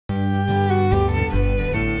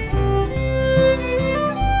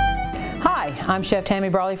I'm Chef Tammy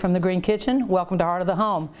from the Green Kitchen. Welcome to Heart of the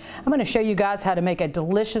Home. I'm going to show you guys how to make a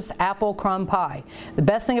delicious apple crumb pie. The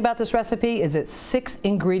best thing about this recipe is it's 6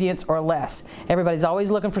 ingredients or less. Everybody's always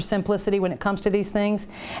looking for simplicity when it comes to these things.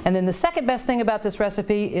 And then the second best thing about this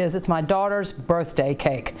recipe is it's my daughter's birthday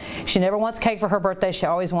cake. She never wants cake for her birthday. She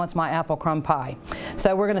always wants my apple crumb pie.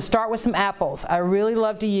 So we're going to start with some apples. I really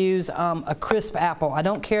love to use a crisp apple. I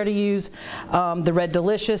don't care to use the Red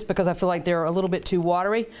Delicious because I feel like they're a little bit too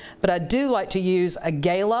watery, but I do like to use a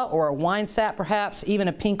Gala or a wine sap, perhaps even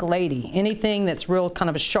a Pink Lady, anything that's real kind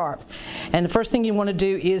of a sharp. And the first thing you want to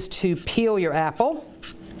do is to peel your apple.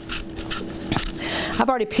 I've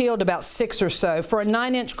already peeled about 6 or so. For a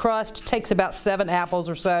 9-inch crust, it takes about 7 apples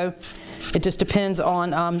or so. It just depends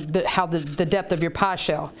on the depth of your pie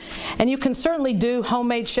shell. And you can certainly do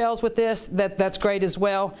homemade shells with this. That's great as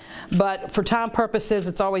well. But for time purposes,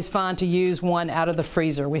 it's always fine to use one out of the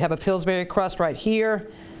freezer. We have a Pillsbury crust right here,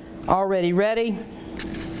 already ready.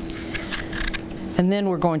 And then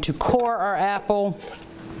we're going to core our apple.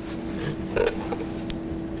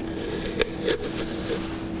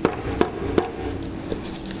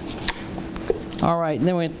 All right,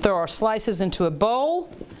 then we throw our slices into a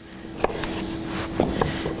bowl.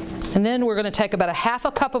 And then we're going to take about a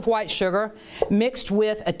 ½ cup of white sugar mixed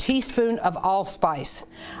with a teaspoon of allspice.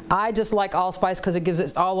 I just like allspice because it gives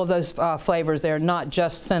it all of those flavors there, not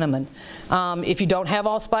just cinnamon. If you don't have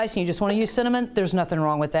allspice and you just want to use cinnamon, there's nothing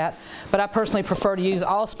wrong with that. But I personally prefer to use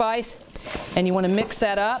allspice. And you want to mix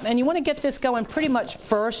that up. And you want to get this going pretty much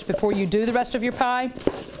first before you do the rest of your pie.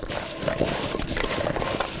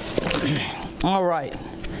 All right.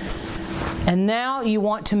 And now you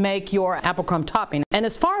want to make your apple crumb topping. And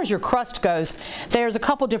as far as your crust goes, there's a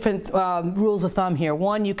couple different rules of thumb here.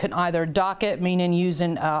 One, you can either dock it, meaning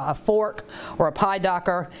using a fork or a pie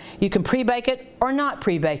docker. You can pre-bake it or not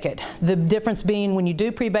pre-bake it. The difference being when you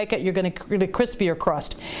do pre-bake it, you're going to get a crispier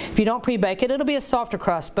crust. If you don't pre-bake it, it'll be a softer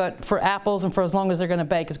crust, but for apples and for as long as they're going to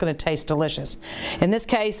bake, it's going to taste delicious. In this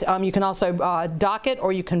case, you can also dock it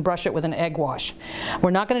or you can brush it with an egg wash. We're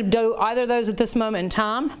not going to do either of those at this moment in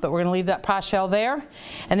time, but we're going to leave that pie shell there.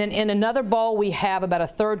 And then in another bowl we have about a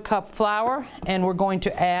 1/3 cup flour, and we're going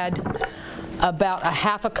to add about a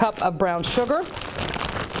 ½ cup of brown sugar.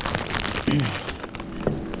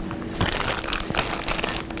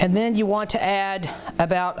 And then you want to add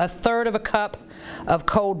about a 1/3 cup of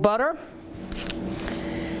cold butter.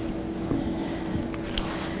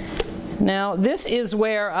 Now this is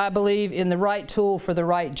where I believe in the right tool for the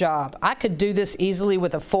right job. I could do this easily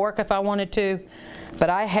with a fork if I wanted to,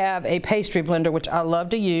 but I have a pastry blender which I love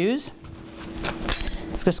to use.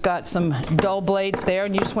 It's just got some dull blades there,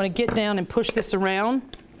 and you just want to get down and push this around.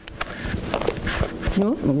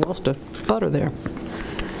 Oh, I lost a butter there.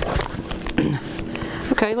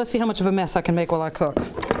 Okay, let's see how much of a mess I can make while I cook.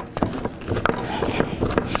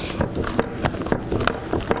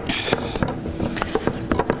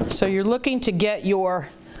 So you're looking to get your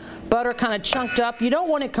butter kind of chunked up. You don't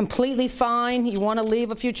want it completely fine. You want to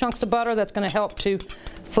leave a few chunks of butter. That's going to help to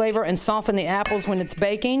flavor and soften the apples when it's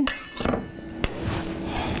baking.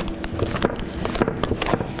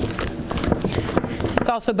 It's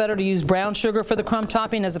also better to use brown sugar for the crumb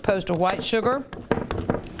topping as opposed to white sugar.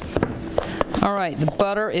 All right, the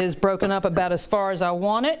butter is broken up about as far as I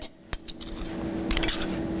want it.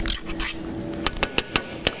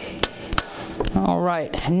 All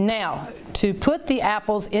right, now to put the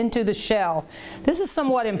apples into the shell, this is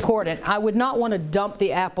somewhat important. I would not want to dump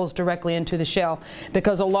the apples directly into the shell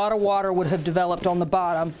because a lot of water would have developed on the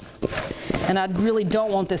bottom, and I really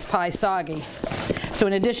don't want this pie soggy. So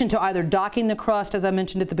in addition to either docking the crust, as I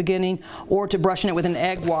mentioned at the beginning, or to brushing it with an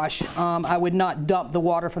egg wash, I would not dump the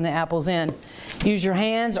water from the apples in. Use your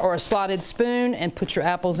hands or a slotted spoon and put your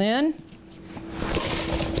apples in.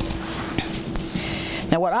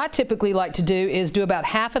 Now what I typically like to do is do about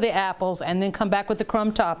half of the apples and then come back with the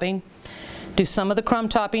crumb topping. Do some of the crumb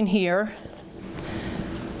topping here.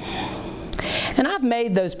 And I've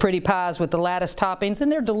made those pretty pies with the lattice toppings,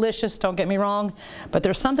 and they're delicious, don't get me wrong, but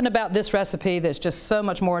there's something about this recipe that's just so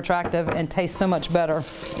much more attractive and tastes so much better.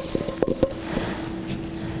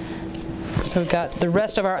 So we've got the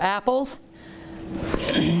rest of our apples,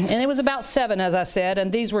 and it was about 7, as I said,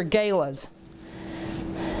 and these were Galas.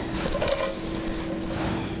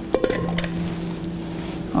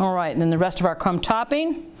 All right, and then the rest of our crumb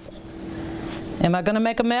topping. Am I going to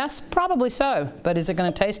make a mess? Probably so. But is it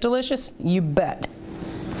going to taste delicious? You bet.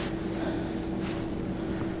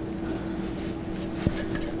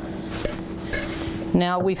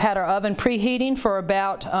 Now we've had our oven preheating for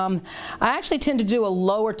about, I actually tend to do a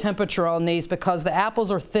lower temperature on these because the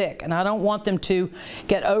apples are thick and I don't want them to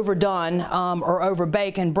get overdone or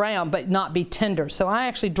overbake and brown but not be tender. So I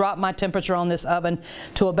actually drop my temperature on this oven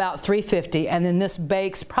to about 350, and then this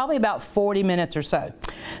bakes probably about 40 minutes or so.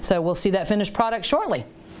 So we'll see that finished product shortly.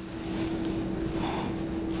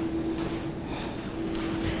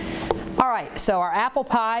 All right, so our apple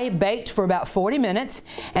pie baked for about 40 minutes,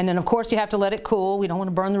 and then of course you have to let it cool. We don't want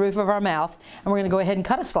to burn the roof of our mouth, and we're going to go ahead and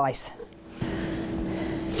cut a slice.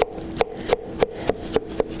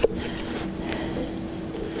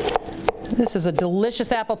 This is a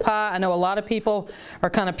delicious apple pie. I know a lot of people are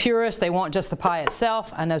kind of purists. They want just the pie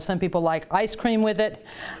itself. I know some people like ice cream with it.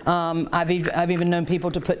 I've even known people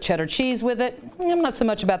to put cheddar cheese with it. I'm not so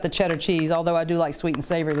much about the cheddar cheese, although I do like sweet and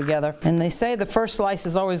savory together. And they say the first slice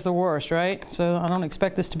is always the worst, right? So I don't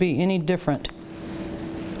expect this to be any different.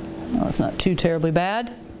 Well, it's not too terribly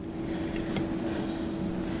bad.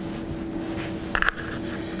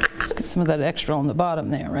 Let's get some of that extra on the bottom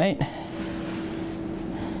there, right?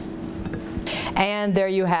 And there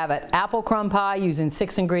you have it, apple crumb pie using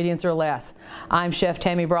 6 ingredients or less. I'm Chef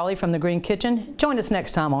Tammy Brawley from the Green Kitchen. Join us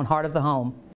next time on Heart of the Home.